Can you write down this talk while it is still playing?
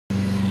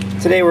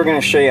Today we're going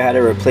to show you how to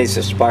replace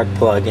a spark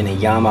plug in a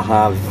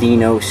Yamaha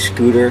Vino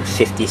Scooter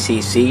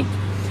 50cc.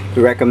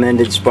 The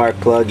recommended spark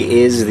plug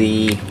is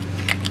the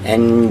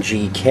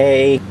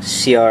NGK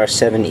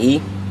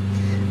CR7E.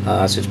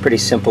 So it's pretty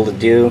simple to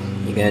do.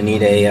 You're going to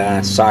need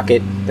a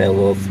socket that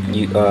will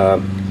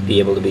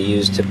be able to be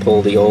used to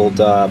pull the old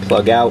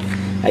plug out.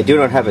 I do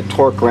not have a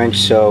torque wrench,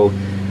 so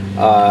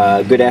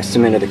a good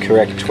estimate of the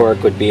correct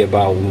torque would be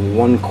about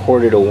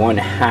 1/4 to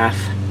 1/2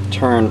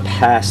 turn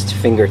past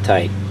finger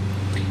tight.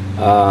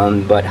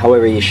 But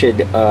however, you should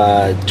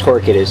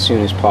torque it as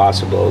soon as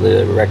possible.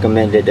 The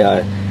recommended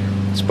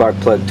spark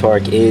plug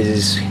torque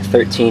is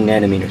 13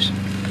 nanometers.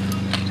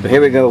 So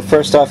here we go.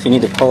 First off, you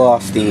need to pull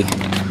off the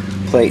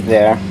plate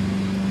there.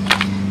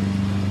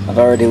 I've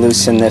already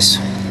loosened this.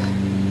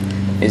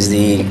 Is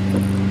the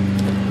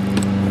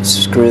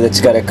screw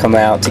that's got to come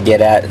out to get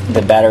at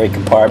the battery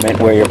compartment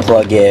where your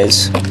plug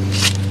is.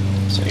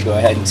 So you go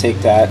ahead and take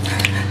that.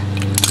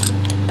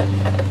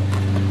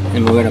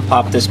 And we're going to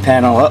pop this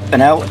panel up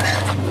and out.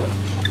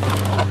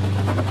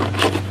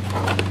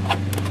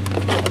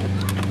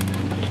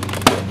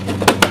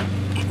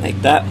 Like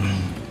that.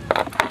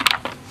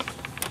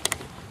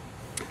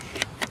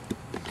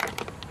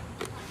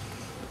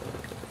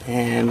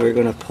 And we're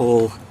going to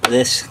pull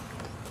this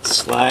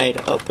slide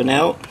up and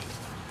out.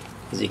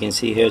 As you can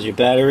see, here's your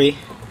battery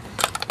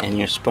and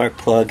your spark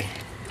plug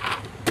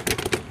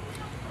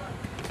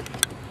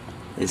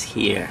is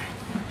here.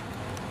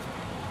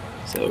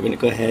 So we're going to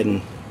go ahead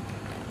and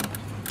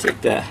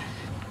take that.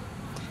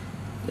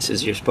 This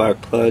is your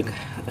spark plug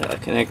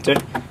connector.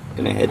 I'm going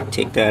to go ahead and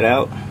take that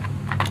out.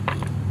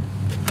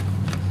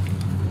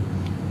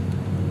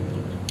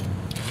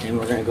 And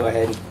we're going to go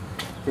ahead and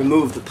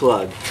remove the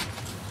plug.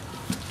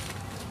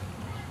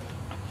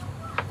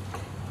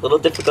 A little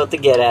difficult to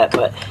get at,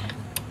 but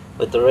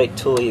with the right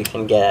tool you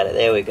can get at it.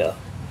 There we go.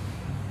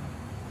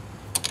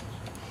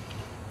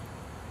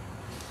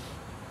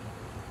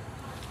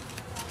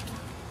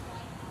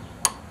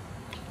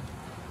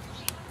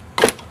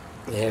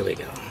 There we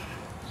go.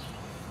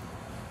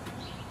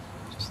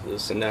 Just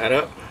loosen that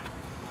up.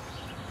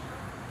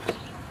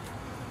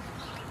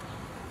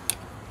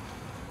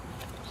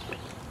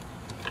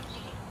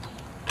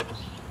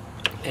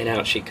 And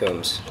out she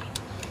comes.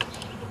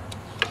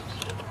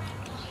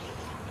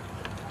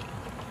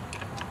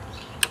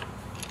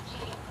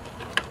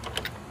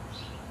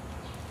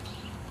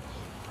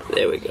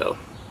 There we go.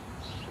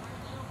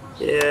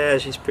 Yeah,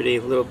 she's a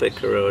little bit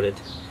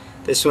corroded.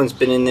 This one's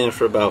been in there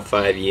for about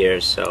 5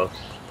 years, so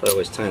I thought it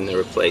was time to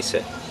replace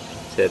it.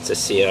 So that's a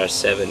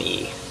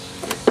CR7E.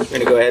 We're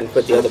going to go ahead and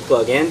put the other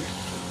plug in.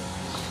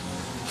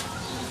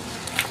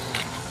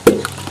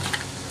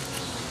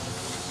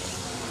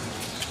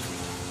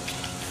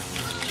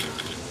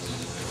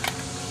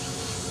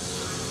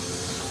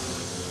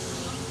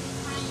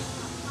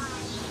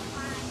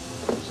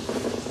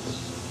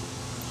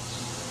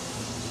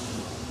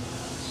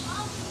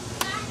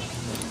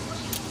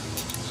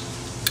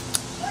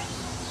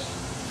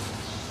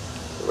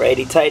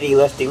 Righty tighty,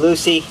 lefty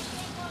loosey.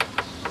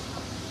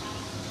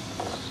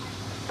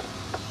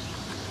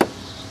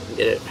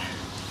 Get it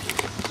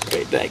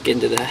right back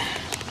into the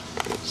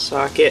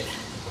socket.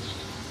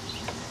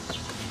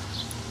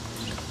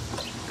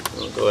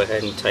 We'll go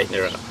ahead and tighten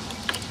her up.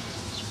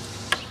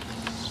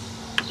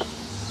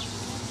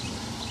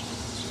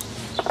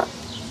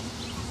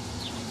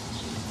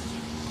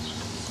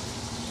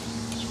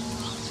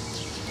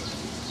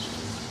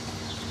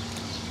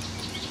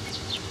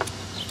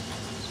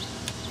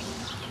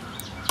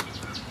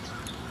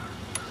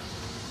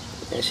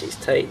 And she's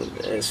tight,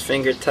 it's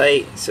finger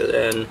tight, so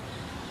then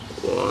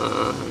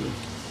one,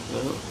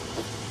 well,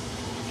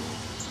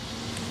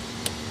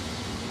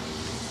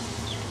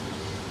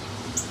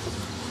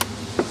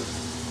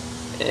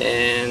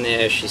 and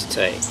there she's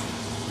tight.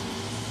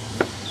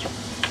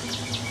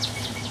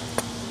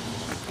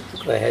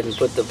 Go ahead and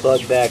put the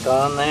plug back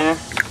on there.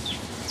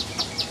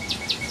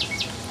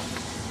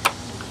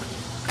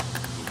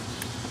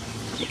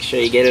 Make sure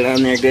you get it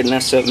on there good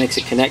enough so it makes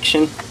a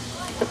connection.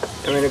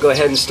 I'm going to go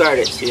ahead and start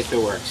it, see if it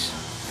works.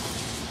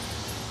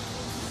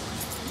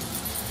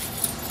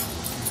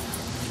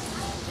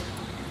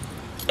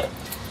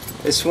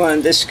 This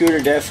scooter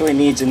definitely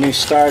needs a new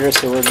starter,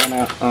 so we're going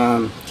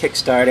to kick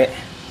start it.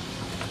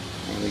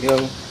 There we go.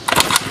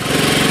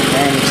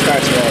 And it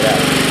starts right up.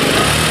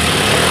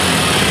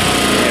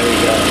 There we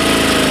go.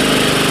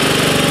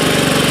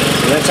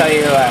 So that's how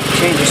you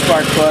change your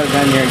spark plug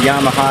on your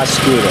Yamaha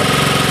scooter.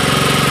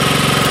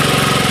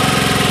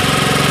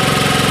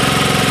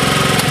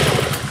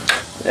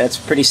 That's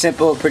pretty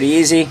simple, pretty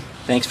easy.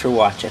 Thanks for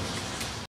watching.